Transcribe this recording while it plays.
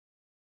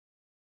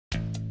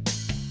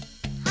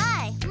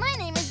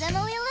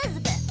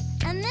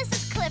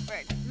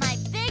Clifford, my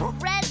big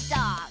red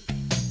dog.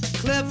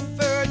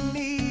 Clifford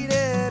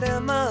needed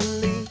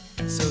Emily,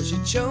 so she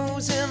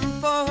chose him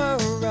for her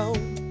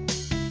own.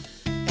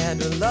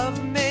 And her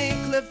love made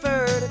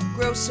Clifford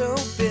grow so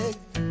big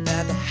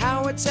that the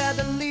Howards had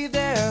to leave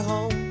their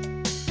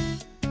home.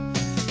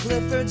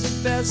 Clifford's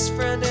the best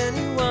friend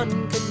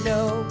anyone could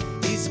know.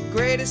 He's the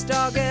greatest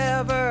dog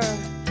ever,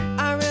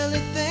 I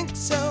really think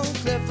so.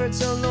 Clifford's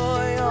so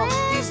loyal,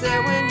 he's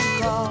there when you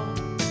call.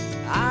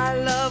 I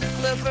love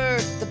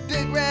Clifford, the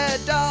big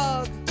red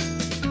dog.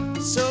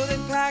 So they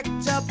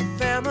packed up a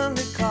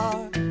family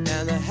car,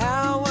 and the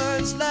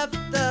Howards left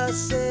the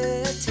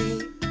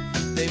city.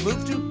 They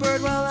moved to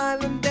Birdwell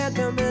Island and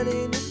found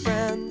many new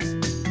friends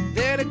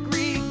there to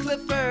greet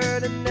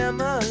Clifford and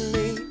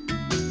Emily.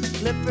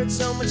 Clifford's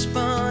so much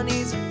fun,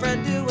 he's a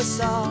friend to us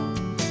all.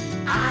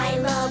 I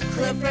love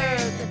Clifford,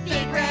 the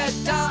big red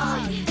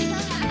dog.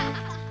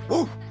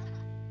 Woo!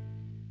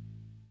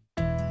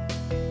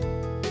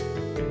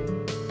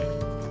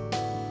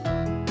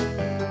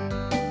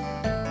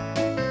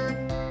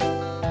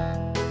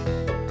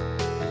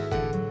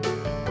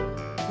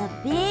 The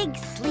big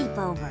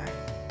sleepover.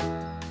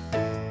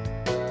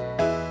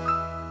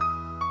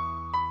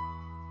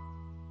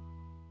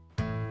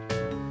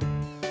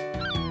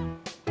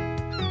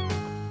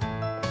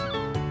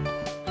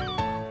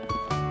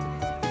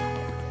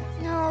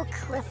 No,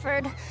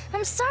 Clifford.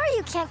 I'm sorry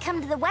you can't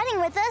come to the wedding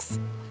with us.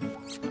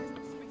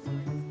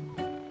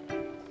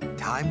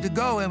 Time to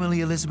go,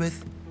 Emily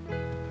Elizabeth.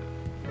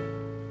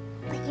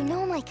 But you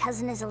know my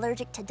cousin is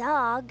allergic to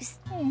dogs.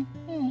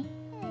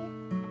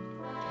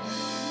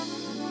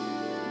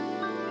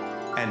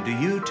 And do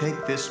you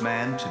take this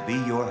man to be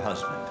your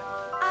husband?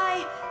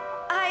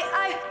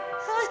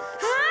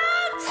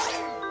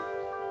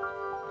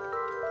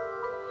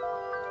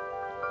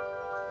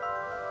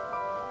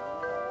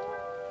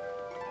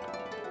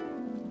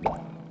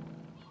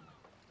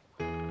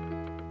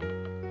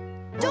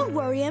 Don't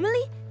worry,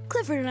 Emily.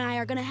 Clifford and I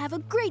are gonna have a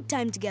great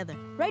time together.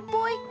 Right,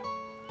 boy?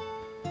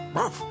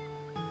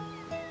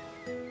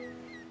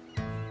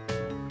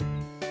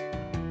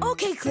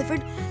 Okay,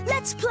 Clifford,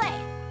 let's play.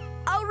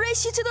 I'll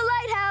race you to the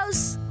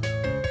lighthouse.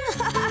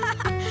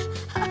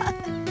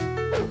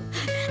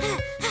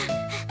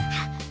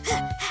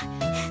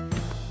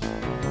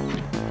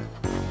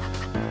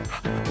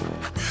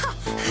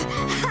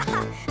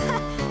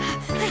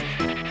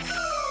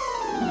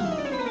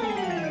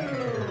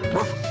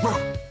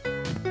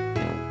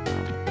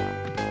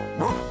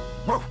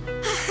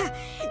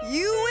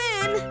 You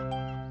win.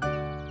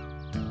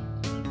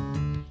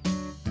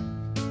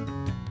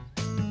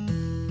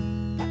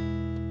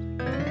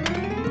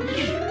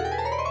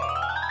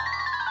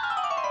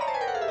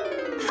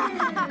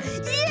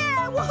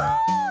 Yeah! Woohoo!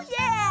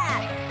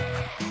 Yeah!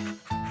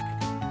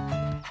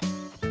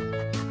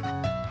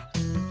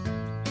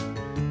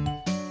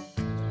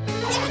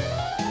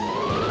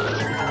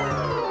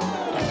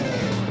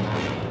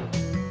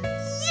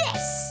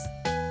 Yes!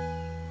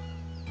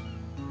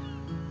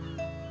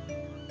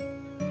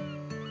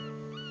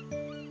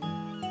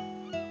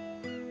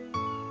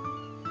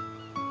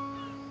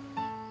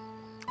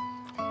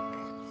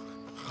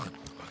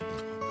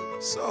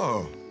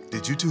 So,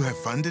 did you two have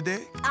fun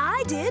today?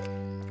 I did.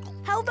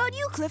 How about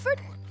you, Clifford?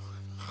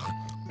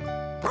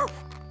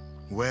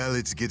 Well,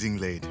 it's getting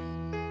late.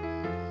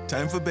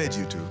 Time for bed,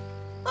 you two.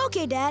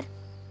 Okay, Dad.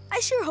 I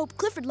sure hope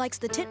Clifford likes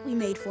the tent we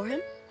made for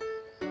him.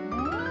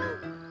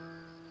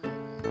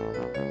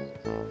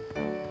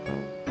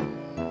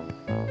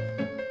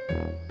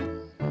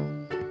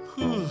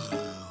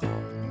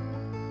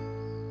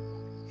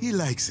 He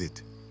likes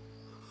it.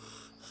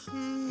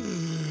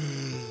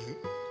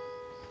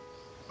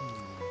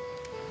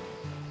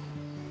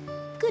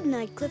 Good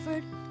night,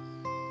 Clifford.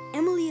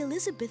 Emily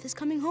Elizabeth is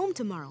coming home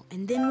tomorrow,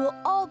 and then we'll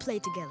all play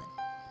together.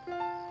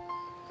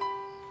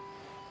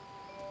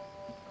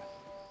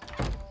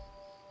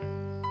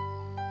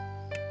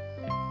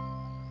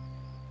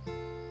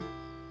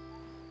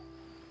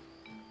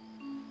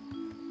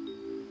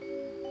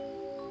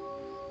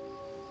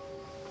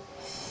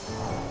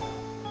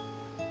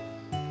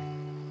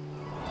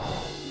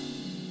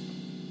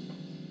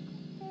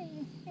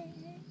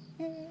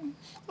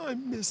 I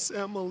miss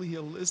Emily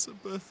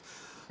Elizabeth.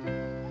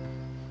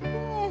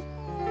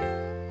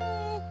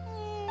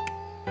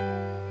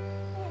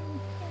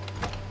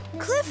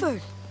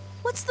 Clifford,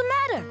 what's the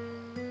matter?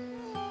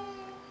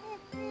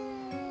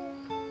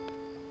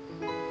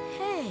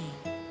 Hey,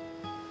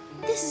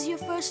 this is your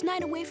first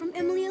night away from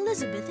Emily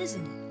Elizabeth,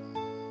 isn't it?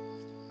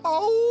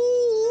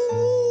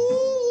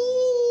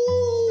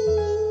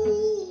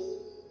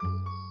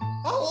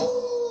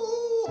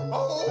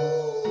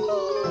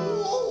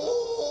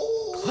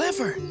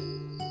 Clifford!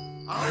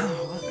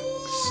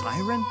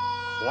 Siren?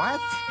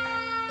 What?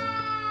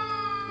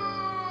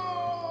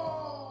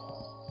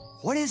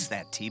 What is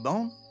that,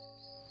 T-Bone?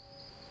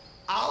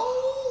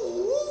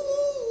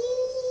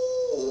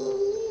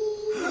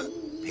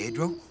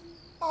 Pedro,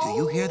 do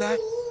you hear that?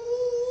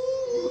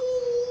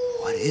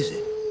 What is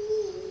it?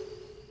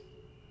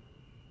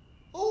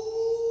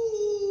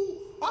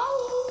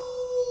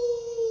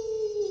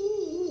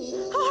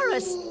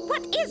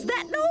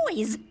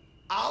 noise.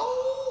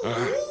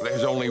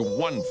 There's only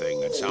one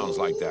thing that sounds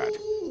like that.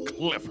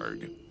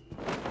 Clifford.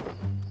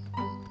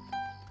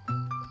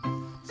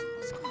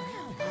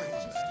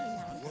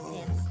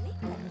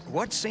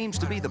 What seems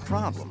to be the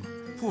problem?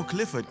 Poor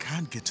Clifford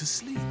can't get to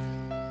sleep.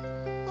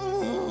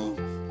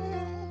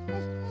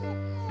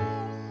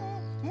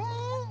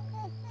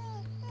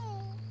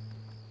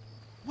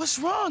 What's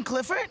wrong,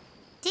 Clifford?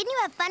 Didn't you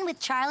have fun with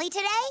Charley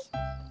today?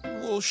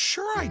 Well,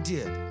 sure I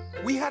did.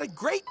 We had a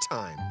great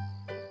time.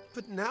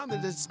 But now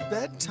that it's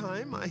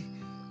bedtime, I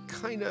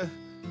kinda,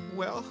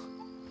 well,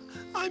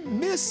 I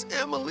miss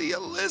Emily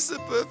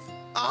Elizabeth.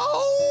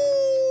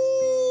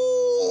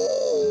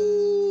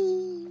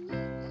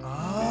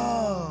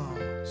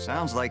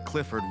 Sounds like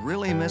Clifford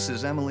really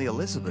misses Emily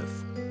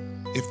Elizabeth.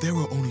 If there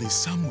were only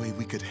some way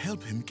we could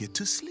help him get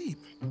to sleep.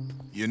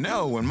 You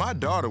know, when my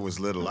daughter was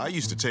little, I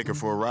used to take her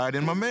for a ride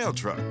in my mail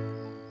truck.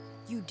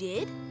 You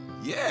did?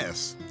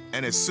 Yes.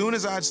 And as soon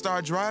as I'd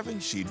start driving,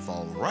 she'd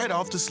fall right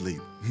off to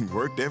sleep.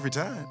 Worked every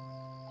time.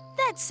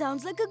 That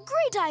sounds like a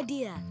great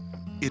idea.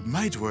 It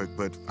might work,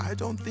 but I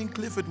don't think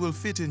Clifford will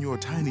fit in your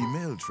tiny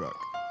mail truck.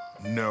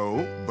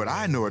 No, but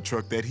I know a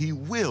truck that he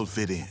will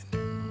fit in.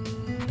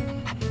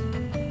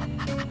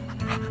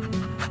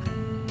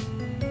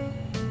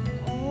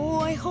 Oh,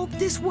 I hope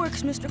this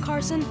works, Mr.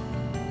 Carson.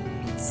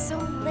 It's so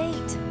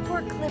late.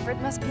 Poor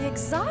Clifford must be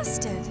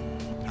exhausted.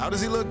 How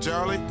does he look,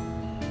 Charley?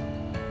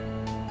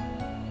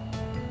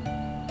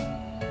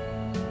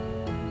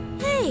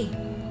 Hey,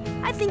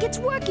 I think it's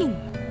working.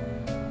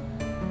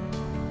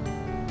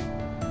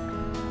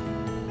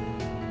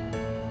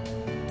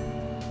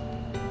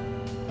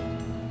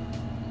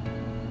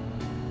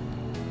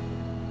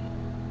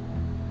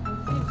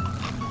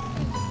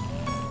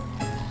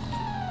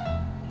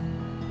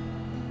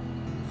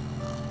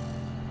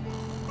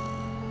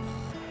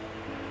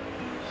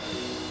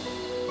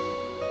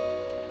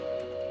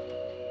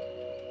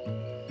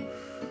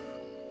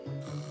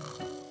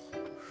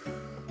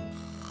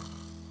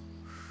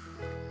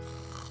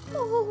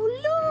 Oh,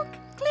 look!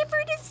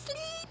 Clifford is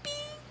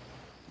sleeping.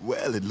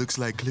 Well, it looks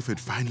like Clifford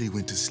finally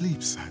went to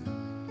sleep, son.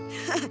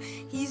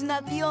 He's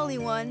not the only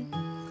one.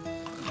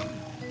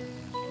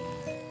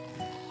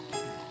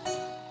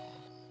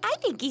 I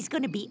think he's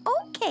gonna be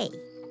okay.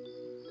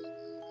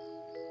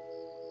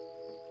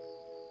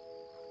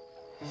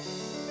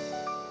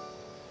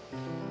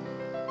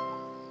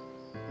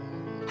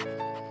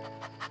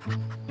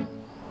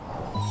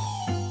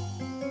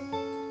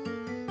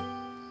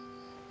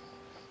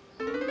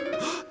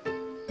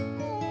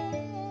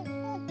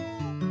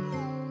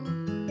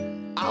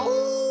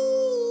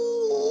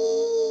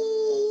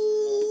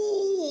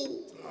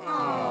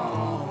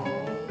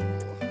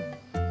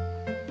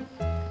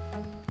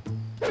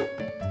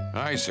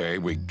 I say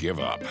we give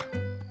up.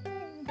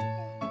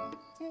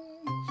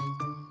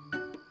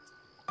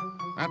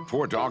 That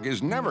poor dog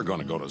is never going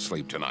to go to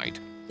sleep tonight.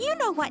 You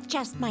know what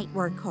just might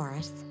work,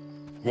 Horace?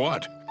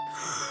 What?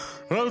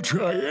 I'll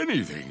try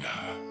anything.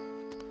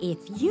 If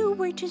you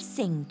were to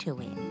sing to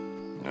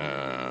him.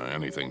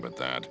 Anything but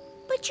that.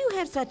 But you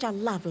have such a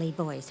lovely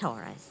voice,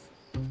 Horace.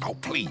 Oh,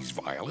 please,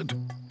 Violet.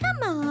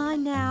 Come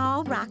on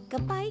now,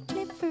 rock-a-bye,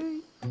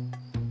 Clifford.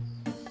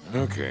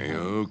 Okay,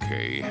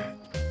 okay.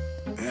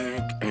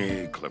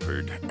 Hey,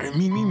 Clifford.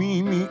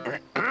 Me.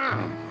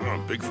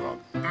 Oh, big frog.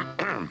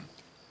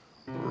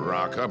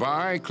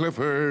 Rock-a-bye,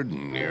 Clifford,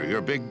 near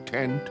your big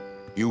tent.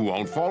 You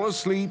won't fall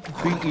asleep,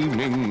 the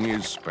evening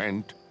is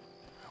spent.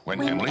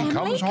 When Emily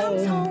comes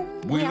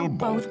home, we'll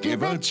both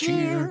give a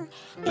cheer,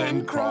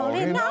 then crawl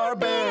in our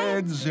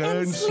beds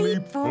and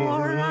sleep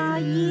for a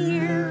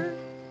year.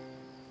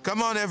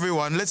 Come on,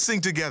 everyone, let's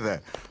sing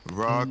together.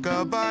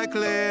 Rock-a-bye,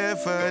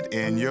 Clifford,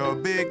 in your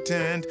big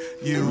tent.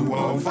 You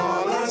won't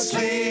fall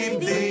asleep,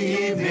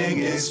 the evening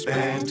is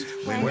spent.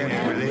 When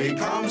Emily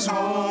comes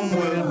home,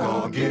 we'll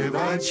all give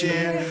a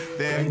cheer,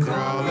 then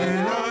crawl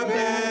in our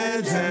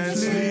beds and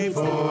sleep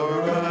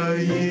for a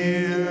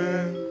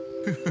year.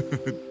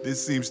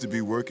 This seems to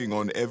be working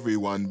on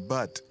everyone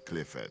but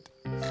Clifford.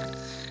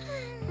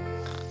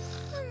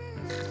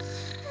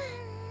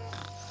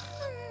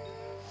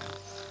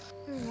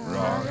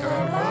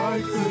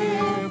 Rock-a-bye,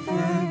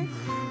 Clifford,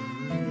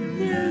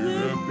 near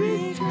the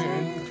big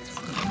tent.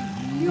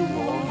 You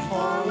won't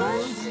fall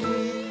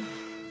asleep.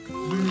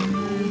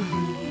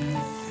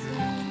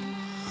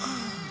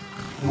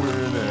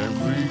 When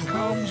Emily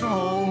comes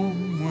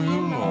home,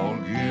 we'll all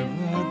give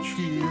a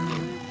cheer.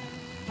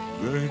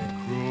 Then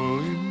crawl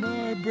in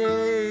my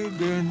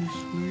bed and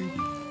sleep.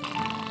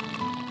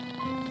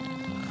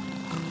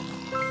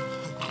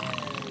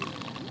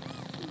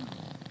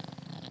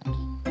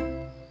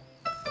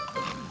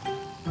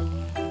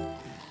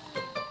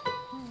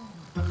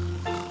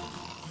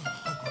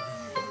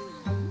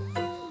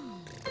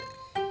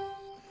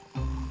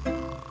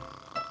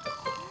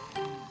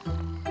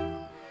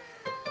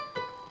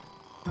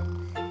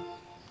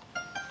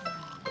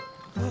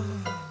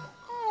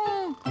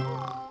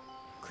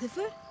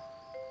 Clifford?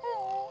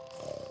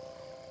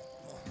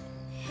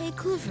 Hey,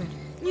 Clifford,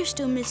 you're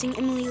still missing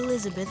Emily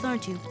Elizabeth,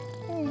 aren't you?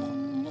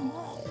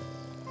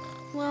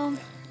 Well,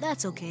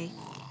 that's okay.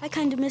 I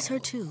kind of miss her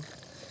too.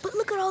 But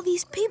look at all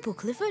these people,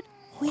 Clifford.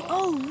 We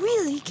all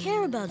really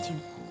care about you.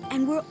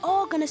 And we're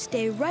all gonna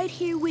stay right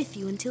here with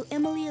you until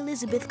Emily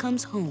Elizabeth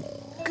comes home.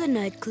 Good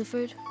night,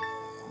 Clifford.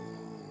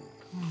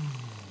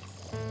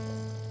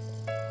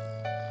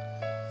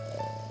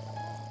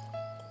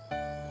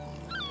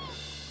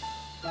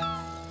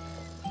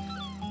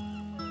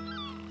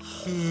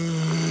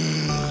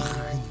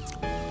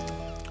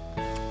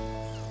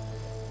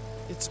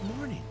 It's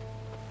morning.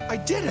 I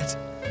did it!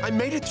 I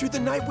made it through the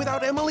night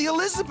without Emily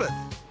Elizabeth!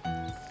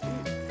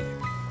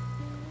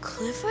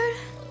 Clifford?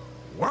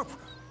 Whoa!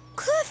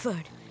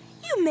 Clifford!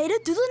 You made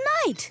it through the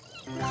night!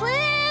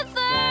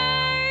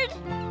 Clifford!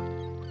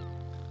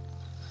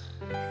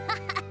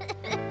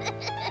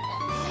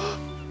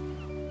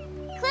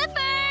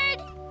 Clifford!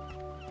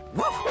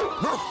 Woof!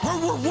 Woof!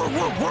 Woof! Woof!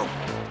 Woof!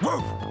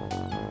 Woof!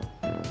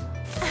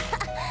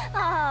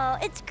 Oh,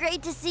 it's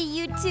great to see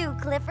you too,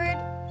 Clifford.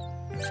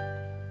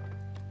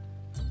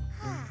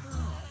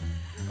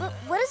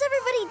 What is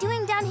everybody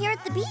doing down here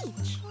at the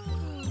beach?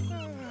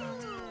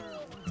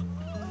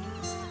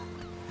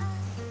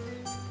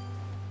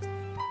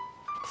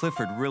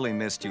 Clifford really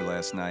missed you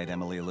last night,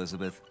 Emily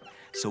Elizabeth.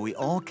 So we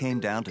all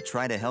came down to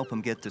try to help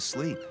him get to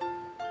sleep.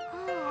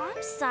 Oh,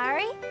 I'm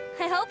sorry.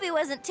 I hope he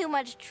wasn't too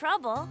much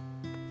trouble.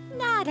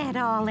 Not at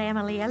all,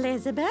 Emily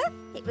Elizabeth.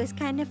 It was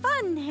kind of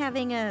fun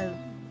having a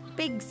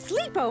big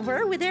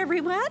sleepover with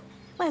everyone,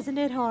 wasn't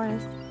it,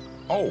 Horace?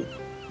 Oh,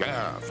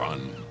 yeah,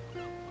 fun.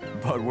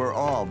 But we're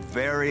all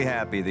very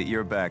happy that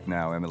you're back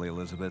now, Emily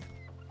Elizabeth.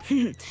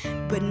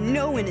 But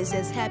no one is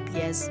as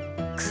happy as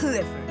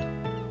Clifford.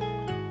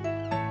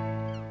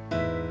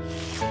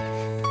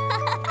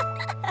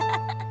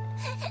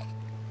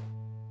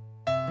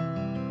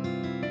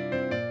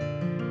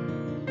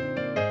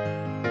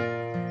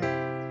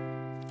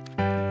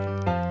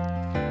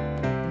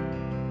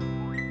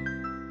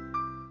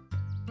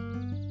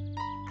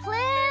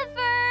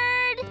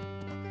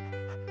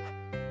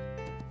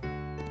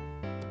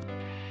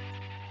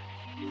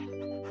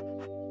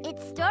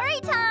 It's story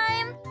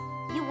time!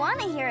 You want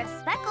to hear a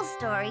Speckle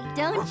story,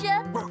 don't you?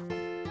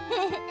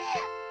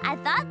 I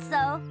thought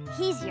so.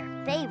 He's your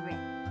favorite.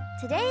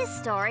 Today's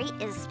story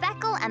is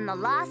Speckle and the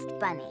Lost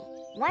Bunny.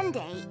 One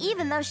day,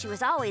 even though she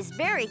was always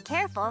very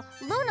careful,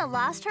 Luna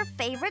lost her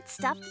favorite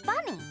stuffed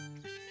bunny.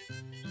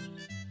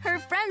 Her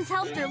friends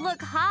helped her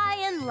look high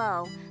and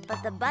low,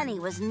 but the bunny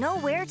was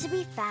nowhere to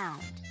be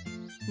found.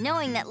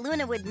 Knowing that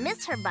Luna would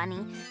miss her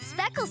bunny,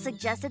 Speckle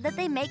suggested that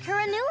they make her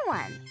a new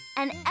one.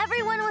 And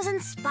everyone was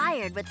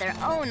inspired with their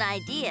own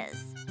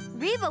ideas.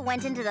 Reba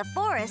went into the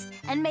forest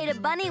and made a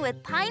bunny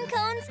with pine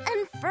cones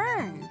and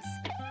ferns.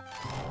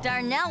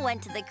 Darnell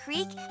went to the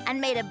creek and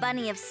made a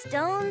bunny of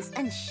stones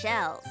and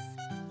shells.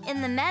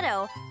 In the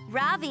meadow,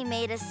 Ravi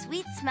made a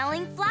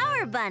sweet-smelling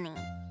flower bunny.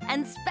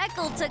 And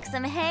Speckle took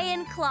some hay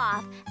and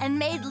cloth and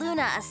made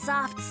Luna a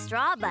soft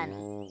straw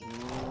bunny.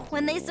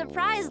 When they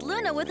surprised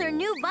Luna with her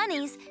new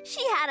bunnies,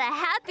 she had a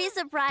happy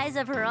surprise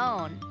of her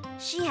own.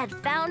 She had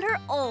found her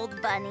old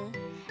bunny.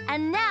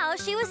 And now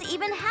she was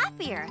even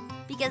happier,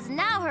 because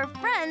now her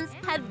friends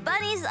had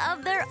bunnies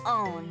of their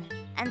own.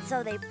 And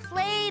so they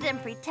played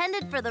and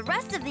pretended for the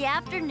rest of the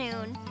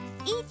afternoon,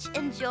 each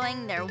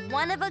enjoying their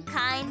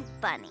one-of-a-kind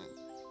bunny.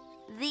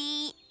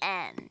 The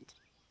end.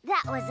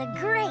 That was a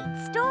great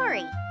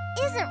story.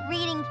 Isn't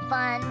reading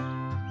fun?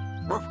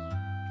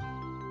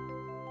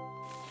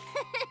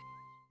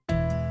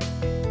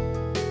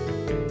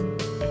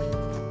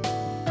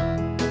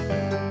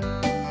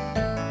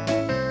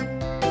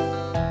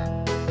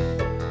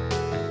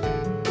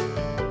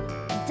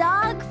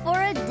 Dog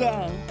for a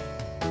day.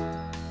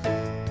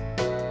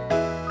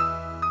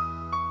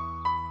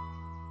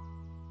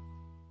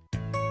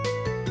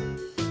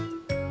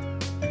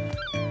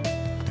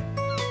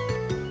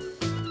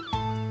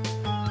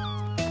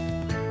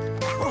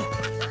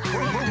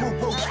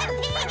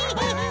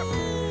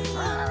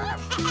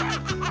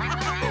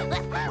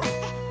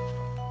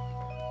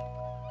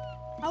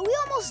 Are we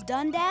almost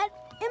done, Dad?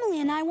 Emily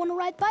and I want to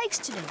ride bikes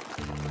today.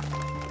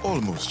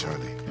 Almost,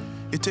 Charlie.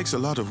 It takes a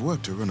lot of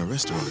work to run a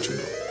restaurant, you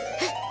know.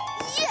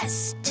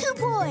 Yes! 2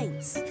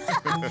 points!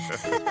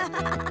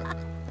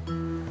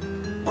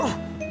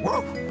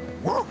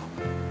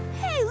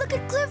 Hey, look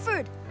at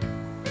Clifford!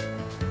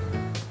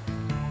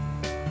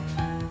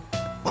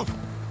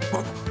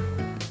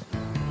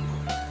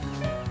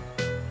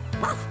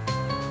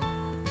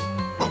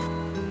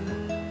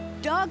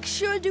 Dogs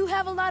sure do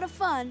have a lot of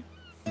fun.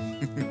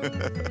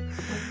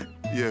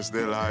 Yes,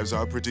 their lives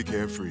are pretty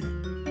carefree.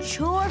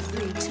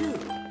 Chore-free, too.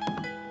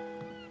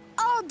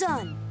 All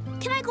done.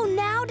 Can I go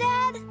now,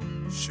 Dad?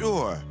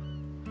 Sure.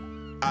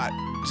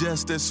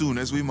 Just as soon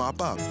as we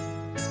mop up.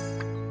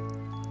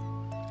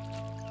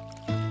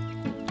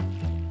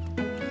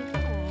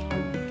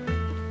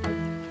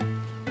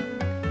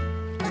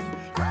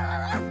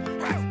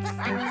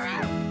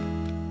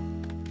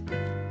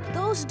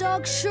 Those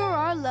dogs sure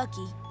are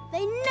lucky.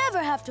 They never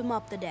have to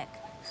mop the deck.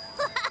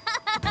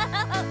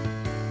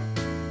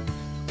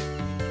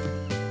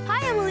 Hi,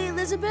 Emily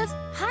Elizabeth.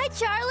 Hi,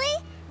 Charlie.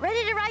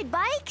 Ready to ride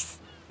bikes?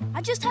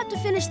 I just have to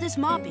finish this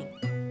mopping.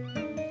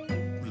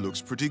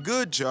 Looks pretty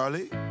good,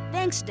 Charlie.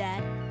 Thanks,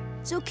 Dad.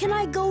 So can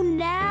I go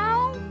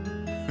now?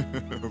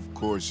 Of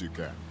course you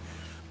can.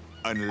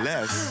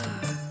 Unless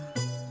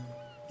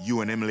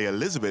you and Emily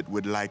Elizabeth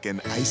would like an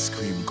ice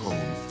cream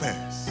cone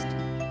first.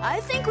 I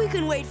think we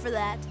can wait for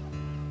that.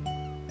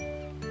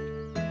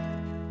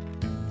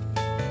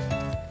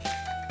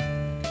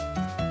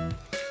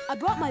 I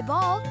brought my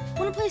ball.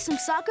 Want to play some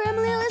soccer,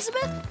 Emily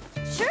Elizabeth?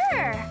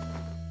 Sure.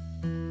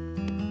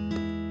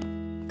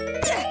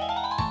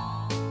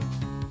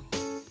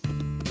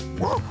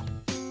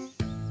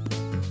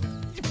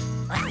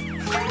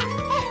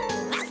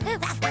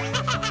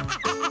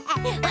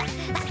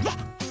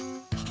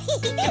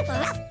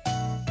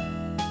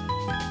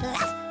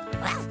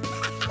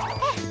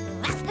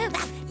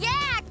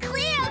 Yeah,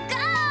 Cleo, go!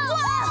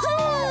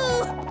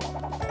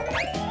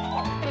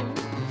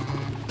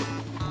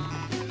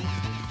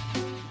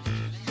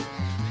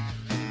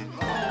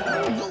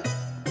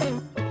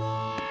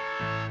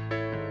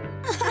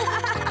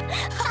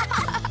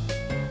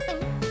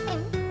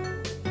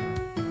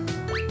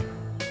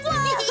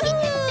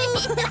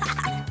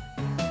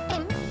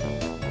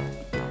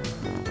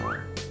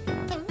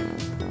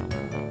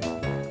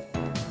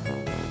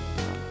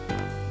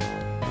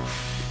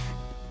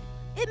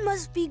 It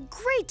must be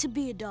great to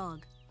be a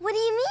dog. What do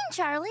you mean,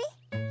 Charlie?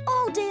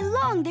 All day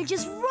long, they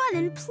just run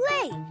and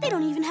play. They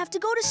don't even have to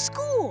go to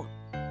school.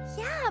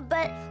 Yeah,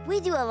 but we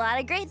do a lot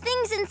of great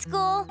things in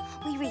school.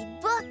 We read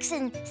books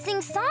and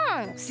sing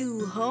songs.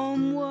 Do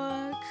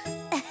homework.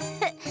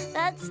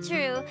 That's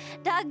true.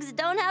 Dogs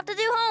don't have to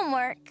do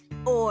homework.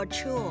 Or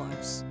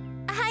chores.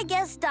 I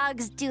guess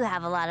dogs do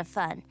have a lot of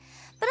fun.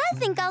 But I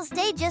think I'll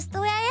stay just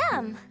the way I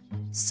am.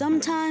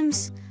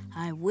 Sometimes,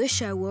 I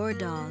wish I were a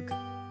dog.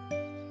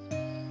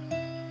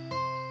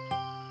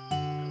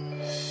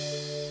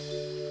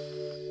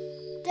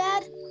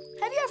 Dad,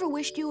 have you ever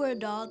wished you were a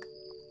dog?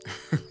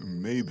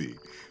 Maybe,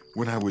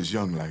 when I was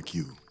young like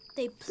you.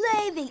 They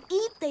play, they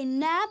eat, they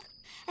nap,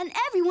 and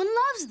everyone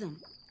loves them.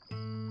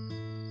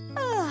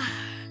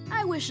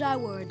 I wish I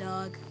were a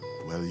dog.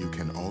 Well, you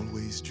can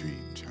always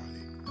dream,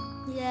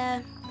 Charlie.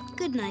 Yeah.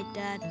 Good night,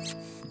 Dad.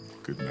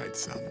 Good night,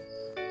 son.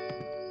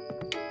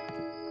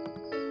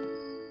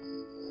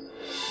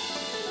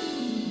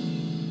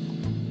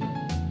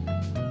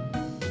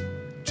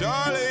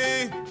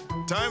 Charlie!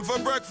 Time for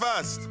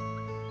breakfast!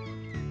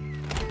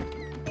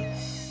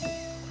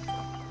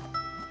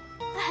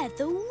 I had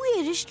the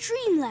weirdest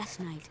dream last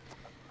night.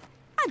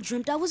 I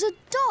dreamt I was a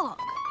dog.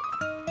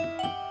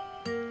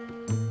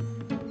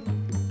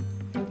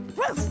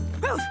 Roof,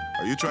 roof.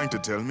 Are you trying to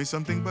tell me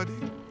something, buddy?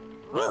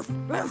 Roof,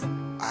 roof.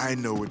 I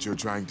know what you're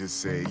trying to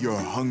say. You're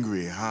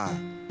hungry, huh?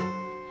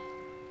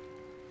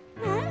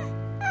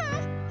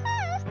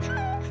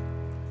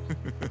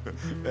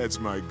 That's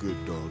my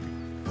good dog.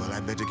 Well, I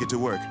better get to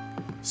work.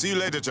 See you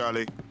later,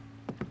 Charlie.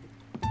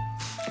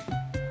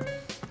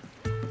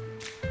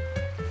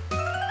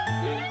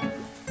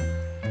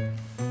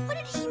 What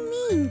did he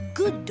mean,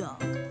 good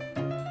dog?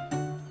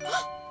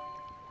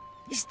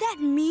 Is that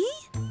me?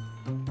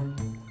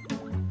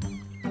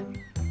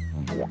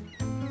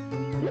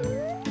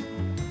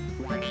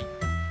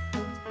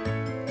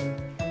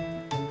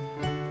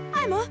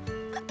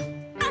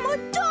 I'm a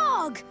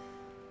dog!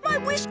 My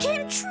wish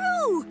came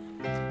true!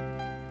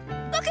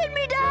 Look at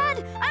me,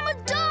 Dad! I'm a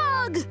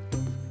dog!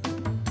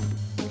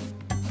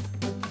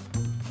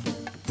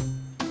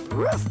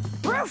 Roof,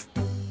 roof!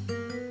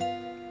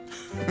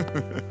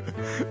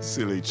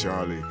 Silly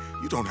Charlie,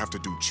 you don't have to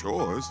do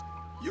chores.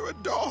 You're a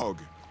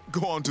dog.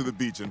 Go on to the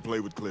beach and play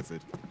with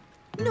Clifford.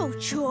 No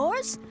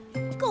chores?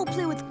 Go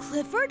play with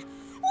Clifford?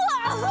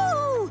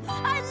 Wahoo!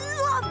 I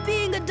love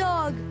being a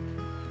dog!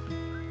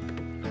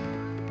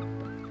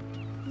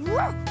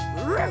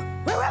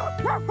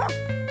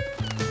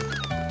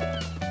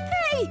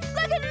 Hey,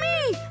 look at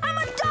me! I'm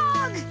a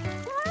dog!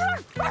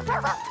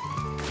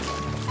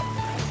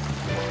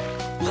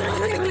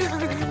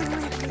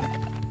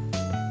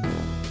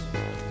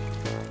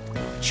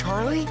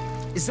 Charlie,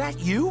 is that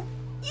you?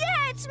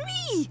 Yeah, it's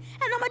me!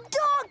 And I'm a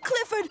dog,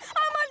 Clifford!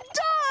 I'm a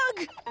dog!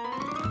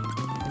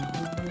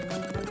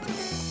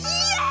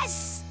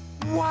 Yes!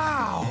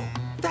 Wow,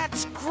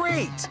 that's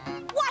great!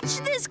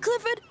 Watch this,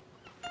 Clifford!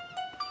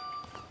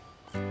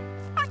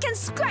 I can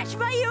scratch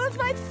my ear with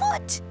my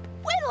foot!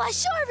 Wait till I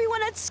show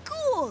everyone at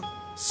school!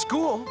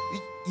 School?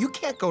 You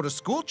can't go to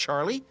school,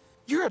 Charlie.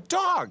 You're a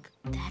dog.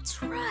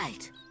 That's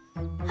right.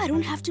 I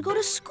don't have to go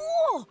to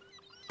school.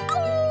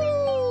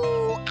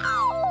 Ow!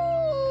 Ow!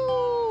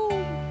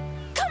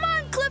 Come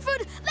on,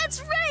 Clifford,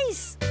 let's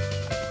race!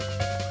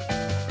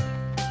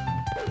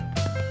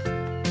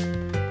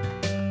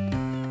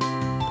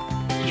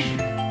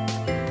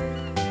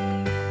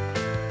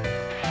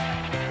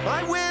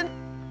 I win!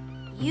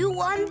 You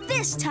won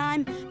this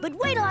time, but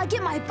wait till I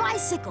get my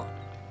bicycle.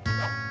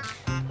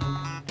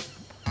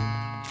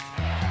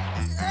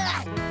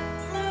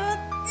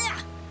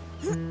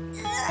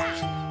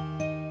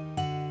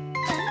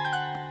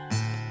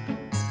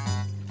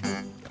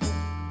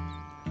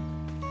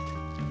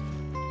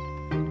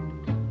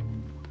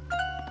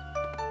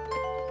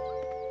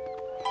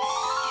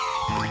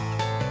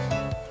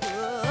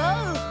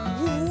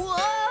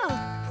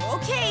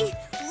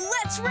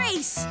 Let's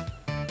race!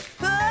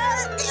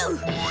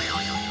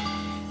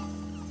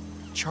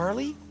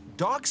 Charlie,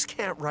 dogs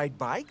can't ride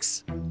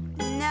bikes.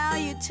 Now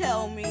you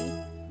tell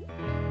me.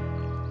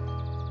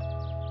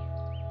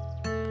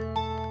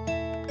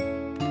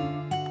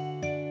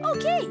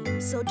 Okay,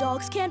 so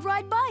dogs can't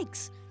ride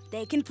bikes.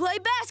 They can play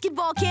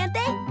basketball, can't they?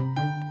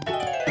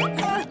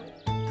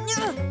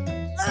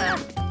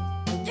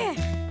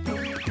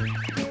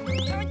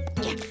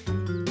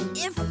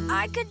 If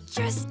I could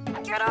just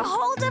get a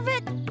hold of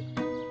it.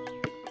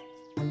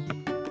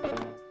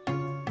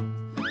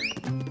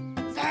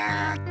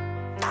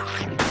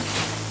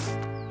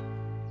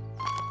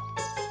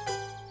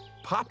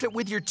 Popped it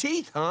with your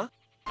teeth, huh?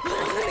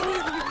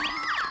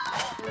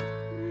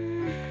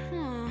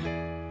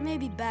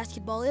 Maybe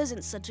basketball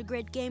isn't such a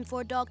great game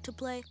for a dog to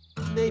play.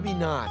 Maybe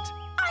not.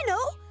 I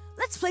know!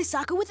 Let's play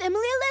soccer with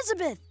Emily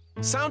Elizabeth.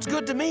 Sounds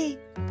good to me.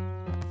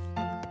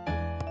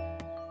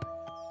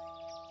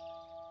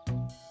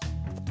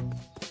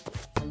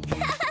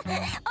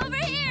 Over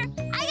here!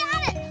 I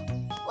got it!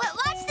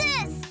 Watch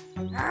this!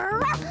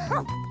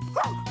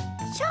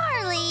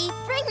 Charlie,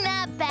 bring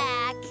that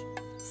back.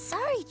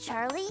 Sorry,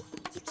 Charlie.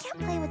 You can't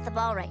play with the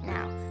ball right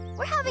now.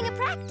 We're having a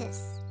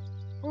practice.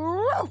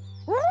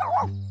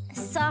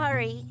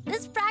 Sorry,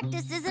 this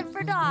practice isn't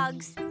for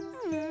dogs.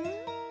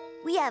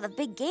 We have a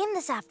big game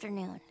this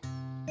afternoon.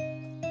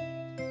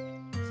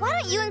 Why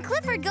don't you and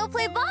Clifford go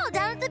play ball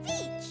down at the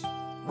beach?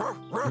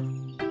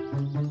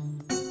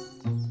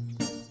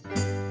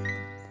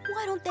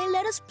 Why don't they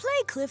let us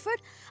play,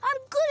 Clifford?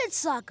 I'm good at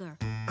soccer.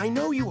 I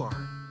know you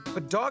are,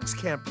 but dogs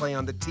can't play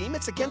on the team.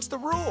 It's against the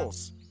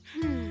rules.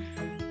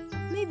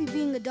 Maybe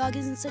being a dog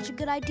isn't such a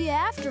good idea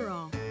after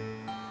all.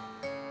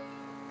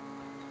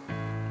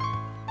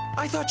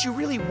 I thought you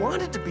really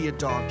wanted to be a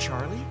dog,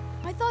 Charlie.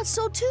 I thought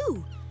so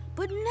too,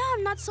 but now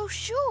I'm not so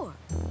sure.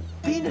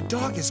 Being a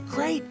dog is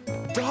great.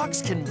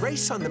 Dogs can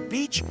race on the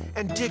beach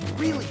and dig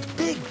really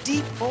big,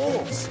 deep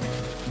holes.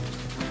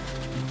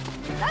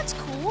 That's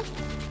cool.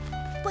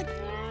 But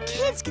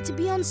kids get to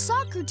be on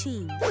soccer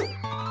teams.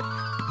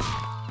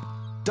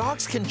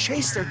 Dogs can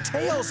chase their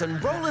tails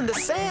and roll in the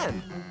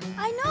sand.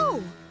 I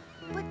know,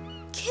 but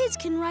kids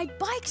can ride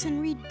bikes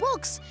and read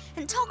books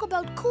and talk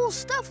about cool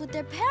stuff with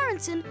their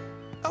parents and...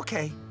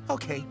 Okay.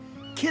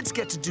 Kids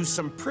get to do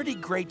some pretty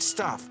great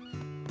stuff.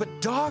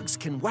 But dogs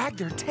can wag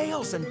their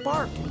tails and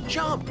bark and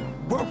jump.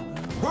 Whoa,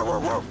 whoa, whoa,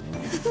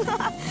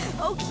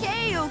 whoa.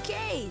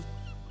 Okay.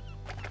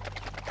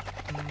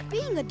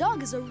 Being a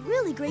dog is a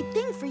really great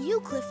thing for you,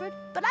 Clifford,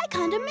 but I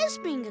kind of miss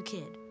being a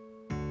kid.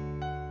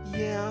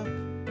 Yeah.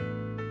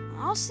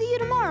 I'll see you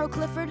tomorrow,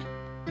 Clifford.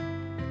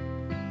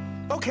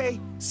 Okay,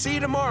 see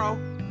you tomorrow.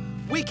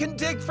 We can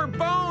dig for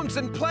bones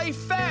and play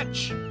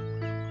fetch.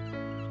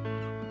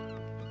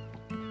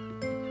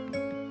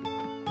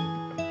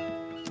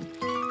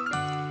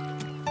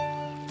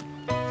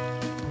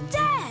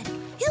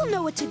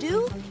 Know what to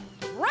do.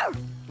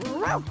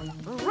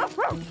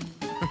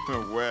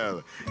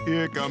 Well,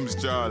 here comes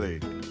Charlie.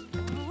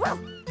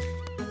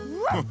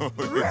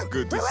 It's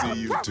good to see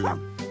you two.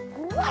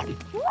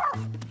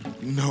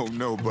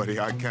 No, buddy,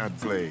 I can't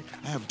play.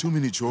 I have too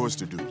many chores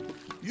to do.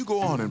 You go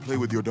on and play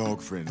with your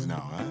dog friends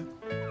now, huh?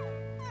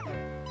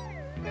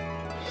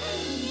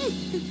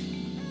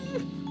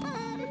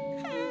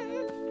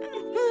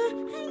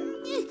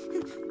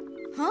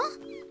 Huh?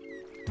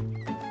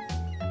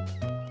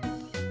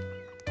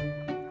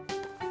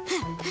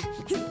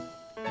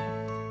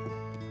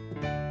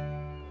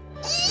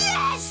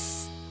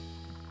 Yes!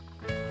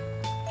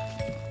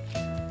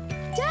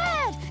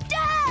 Dad!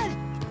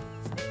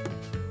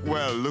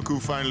 Well, look who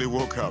finally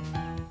woke up.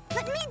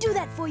 Let me do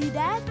that for you,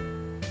 Dad.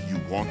 You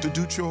want to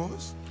do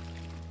chores?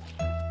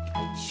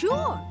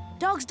 Sure.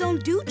 Dogs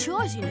don't do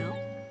chores, you know.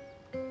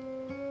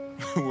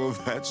 Well,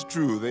 that's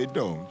true, they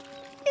don't.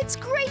 It's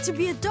great to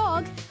be a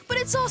dog, but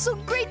it's also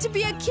great to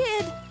be a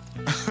kid.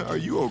 Are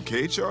you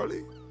okay,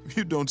 Charlie?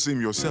 You don't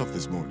seem yourself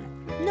this morning.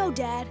 No,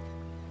 Dad.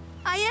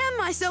 I am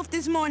myself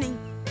this morning.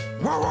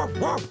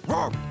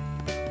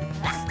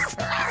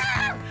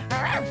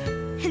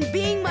 And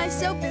being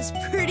myself is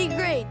pretty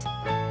great.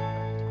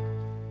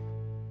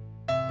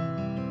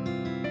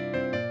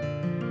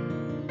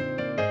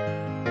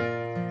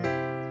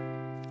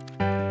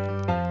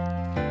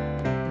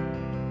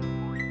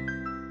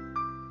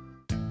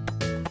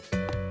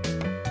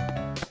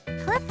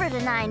 Clifford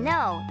and I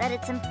know that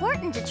it's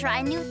important to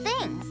try new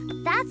things.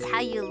 That's how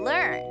you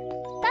learn.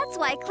 That's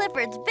why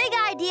Clifford's big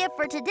idea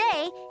for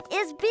today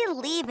is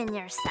believe in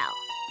yourself.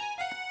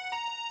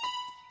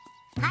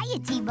 Hiya,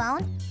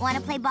 T-Bone. Want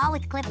to play ball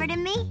with Clifford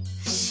and me?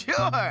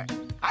 Sure.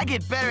 I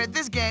get better at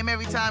this game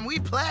every time we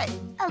play.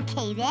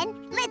 Okay,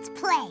 then. Let's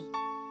play.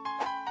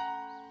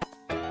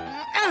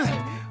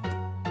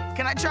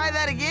 Can I try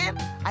that again?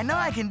 I know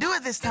I can do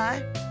it this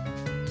time.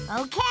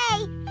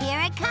 Okay,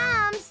 here it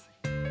comes.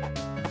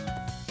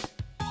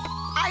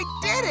 I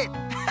did it!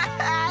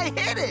 I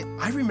hit it!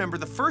 I remember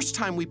the first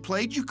time we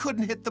played, you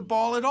couldn't hit the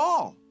ball at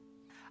all.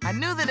 I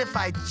knew that if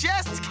I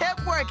just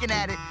kept working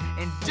at it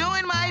and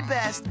doing my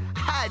best,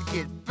 I'd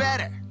get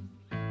better.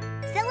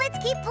 So let's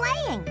keep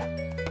playing.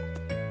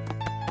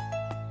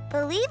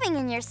 Believing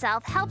in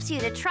yourself helps you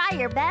to try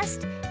your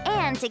best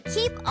and to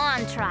keep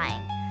on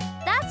trying.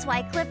 That's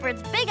why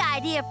Clifford's big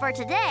idea for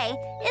today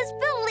is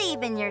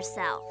believe in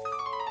yourself.